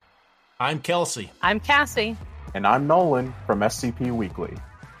I'm Kelsey. I'm Cassie. And I'm Nolan from SCP Weekly.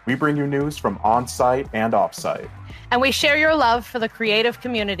 We bring you news from on-site and off-site. And we share your love for the creative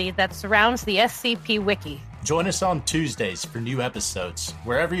community that surrounds the SCP Wiki. Join us on Tuesdays for new episodes,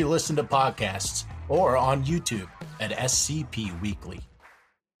 wherever you listen to podcasts, or on YouTube at SCP Weekly.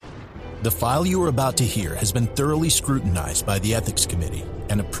 The file you are about to hear has been thoroughly scrutinized by the Ethics Committee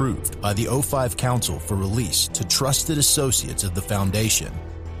and approved by the O5 Council for release to trusted associates of the Foundation.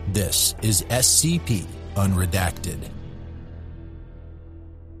 This is SCP Unredacted.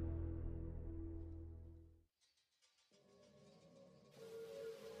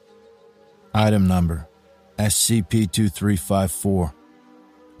 Item number SCP-2354.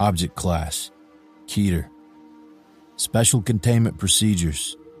 Object Class Keter. Special Containment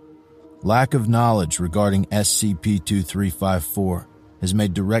Procedures. Lack of knowledge regarding SCP-2354 has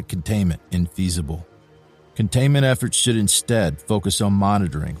made direct containment infeasible. Containment efforts should instead focus on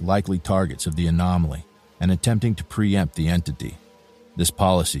monitoring likely targets of the anomaly and attempting to preempt the entity. This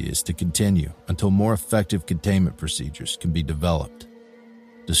policy is to continue until more effective containment procedures can be developed.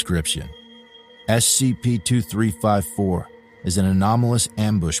 Description: SCP-2354 is an anomalous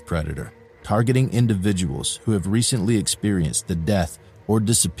ambush predator targeting individuals who have recently experienced the death or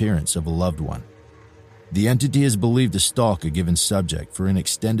disappearance of a loved one. The entity is believed to stalk a given subject for an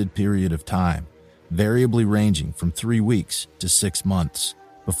extended period of time, variably ranging from 3 weeks to 6 months,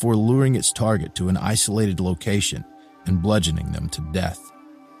 before luring its target to an isolated location and bludgeoning them to death.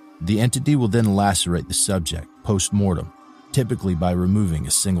 The entity will then lacerate the subject post-mortem, typically by removing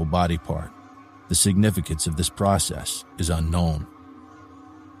a single body part. The significance of this process is unknown.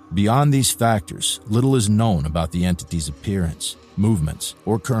 Beyond these factors, little is known about the entity's appearance, movements,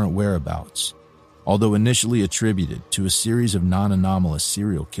 or current whereabouts. Although initially attributed to a series of non-anomalous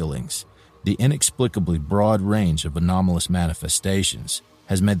serial killings, the inexplicably broad range of anomalous manifestations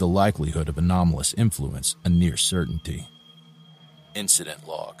has made the likelihood of anomalous influence a near certainty. Incident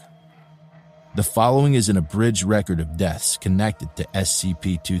Log. The following is an abridged record of deaths connected to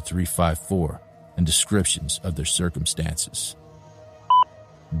SCP-2354 and descriptions of their circumstances.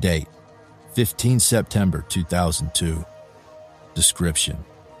 Date: 15 September 2002. Description: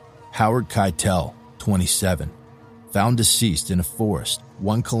 Howard Keitel, 27, found deceased in a forest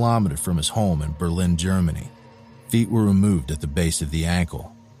 1 kilometer from his home in Berlin, Germany. Feet were removed at the base of the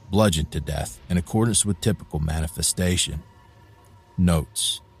ankle, bludgeoned to death in accordance with typical manifestation.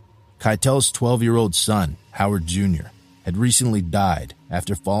 Notes: Keitel's 12-year-old son, Howard Jr., had recently died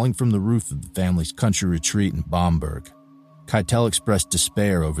after falling from the roof of the family's country retreat in Bamberg. Keitel expressed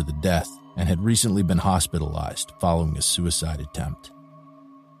despair over the death and had recently been hospitalized following a suicide attempt.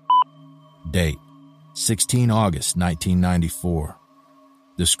 Date: 16 August 1994.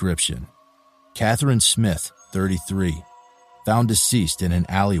 Description: Catherine Smith, 33, found deceased in an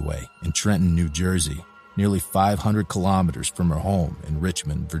alleyway in Trenton, New Jersey, nearly 500 kilometers from her home in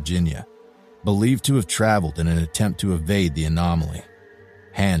Richmond, Virginia, believed to have traveled in an attempt to evade the anomaly.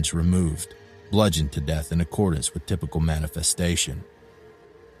 Hands removed, bludgeoned to death in accordance with typical manifestation.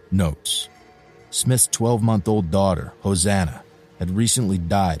 Notes: Smith's 12-month-old daughter, Hosanna, had recently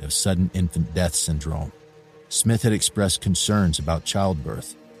died of sudden infant death syndrome. Smith had expressed concerns about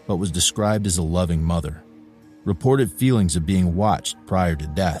childbirth, but was described as a loving mother. Reported feelings of being watched prior to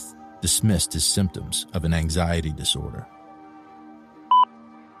death dismissed as symptoms of an anxiety disorder.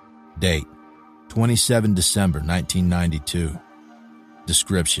 Date: 27 December 1992.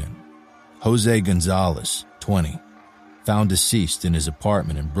 Description: Jose Gonzalez, 20, found deceased in his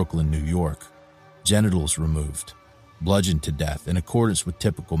apartment in Brooklyn, New York. Genitals removed, bludgeoned to death in accordance with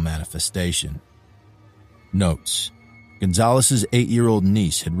typical manifestation. Notes: Gonzalez's 8-year-old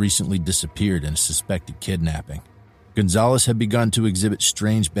niece had recently disappeared in a suspected kidnapping. Gonzalez had begun to exhibit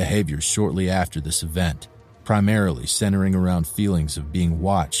strange behaviors shortly after this event, primarily centering around feelings of being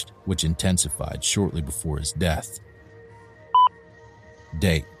watched, which intensified shortly before his death.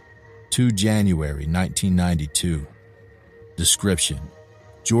 Date: 2 January 1992. Description: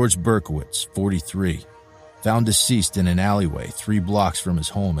 George Berkowitz, 43, found deceased in an alleyway 3 blocks from his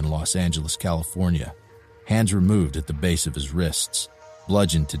home in Los Angeles, California. Hands removed at the base of his wrists,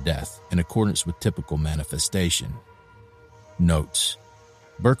 bludgeoned to death in accordance with typical manifestation. Notes: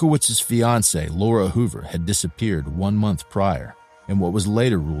 Berkowitz's fiancée, Laura Hoover, had disappeared 1 month prior in what was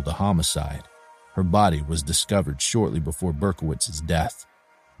later ruled a homicide. Her body was discovered shortly before Berkowitz's death.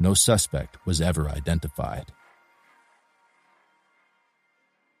 No suspect was ever identified.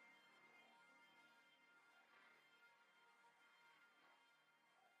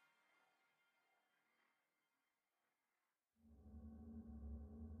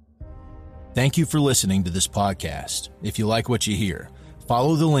 Thank you for listening to this podcast. If you like what you hear,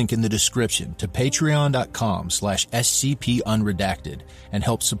 Follow the link in the description to patreon.com/scpunredacted and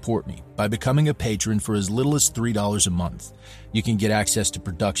help support me by becoming a patron for as little as $3 a month. You can get access to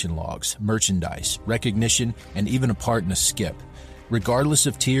production logs, merchandise, recognition, and even a part in a skip. Regardless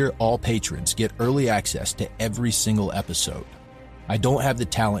of tier, all patrons get early access to every single episode. I don't have the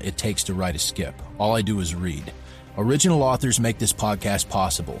talent it takes to write a skip. All I do is read. Original authors make this podcast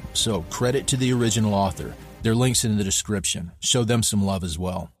possible, so credit to the original author. Their links in the description. Show them some love as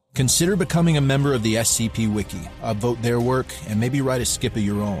well. Consider becoming a member of the SCP Wiki. Upvote their work and maybe write a skip of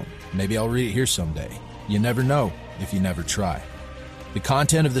your own. Maybe I'll read it here someday. You never know if you never try. The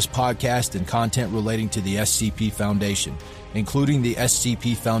content of this podcast and content relating to the SCP Foundation, including the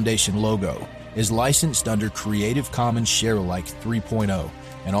SCP Foundation logo, is licensed under Creative Commons Sharealike 3.0,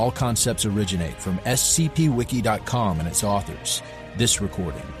 and all concepts originate from scpwiki.com and its authors. This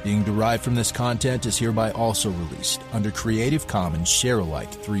recording, being derived from this content, is hereby also released under Creative Commons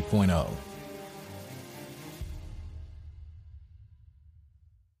Sharealike 3.0.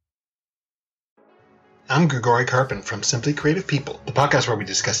 I'm Grigori Karpin from Simply Creative People, the podcast where we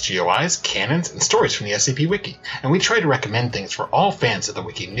discuss GOIs, canons, and stories from the SCP Wiki, and we try to recommend things for all fans of the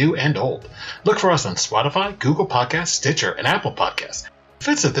Wiki, new and old. Look for us on Spotify, Google Podcasts, Stitcher, and Apple Podcasts.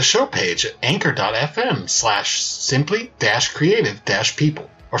 Visit the show page at anchor.fm/simply-creative-people,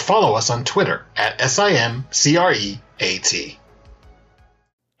 or follow us on Twitter at SIMCREAT.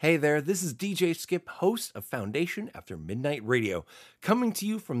 Hey there, this is DJ Skip, host of Foundation After Midnight Radio, coming to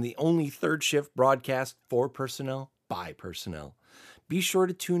you from the only third shift broadcast for personnel by personnel. Be sure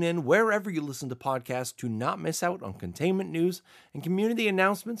to tune in wherever you listen to podcasts to not miss out on containment news and community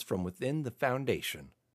announcements from within the Foundation.